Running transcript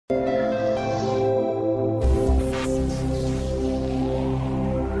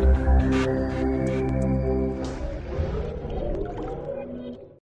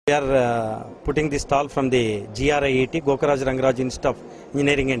We are putting the stall from the GRIET, Gokaraju Rangaraju Institute of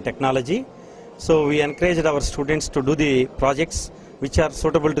Engineering and Technology. So we encouraged our students to do the projects which are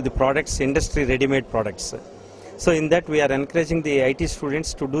suitable to the products, industry ready-made products. So in that we are encouraging the IT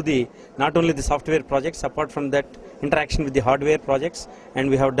students to do the not only the software projects, apart from that interaction with the hardware projects, and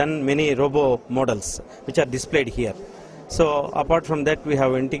we have done many robo models which are displayed here. So apart from that we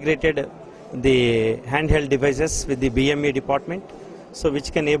have integrated the handheld devices with the BME department, so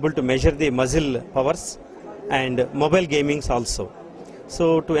which can able to measure the muzzle powers, and mobile gamings also.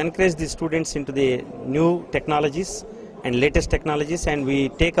 So to encourage the students into the new technologies and latest technologies, and we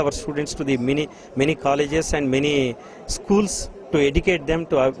take our students to the many colleges and many schools to educate them,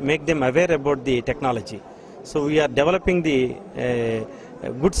 to make them aware about the technology. So we are developing the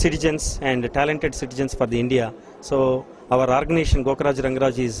good citizens and talented citizens for the India. So our organization Gokaraju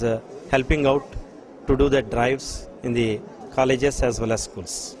Rangaraju is helping out to do the drives in the colleges as well as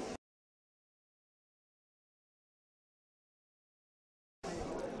schools.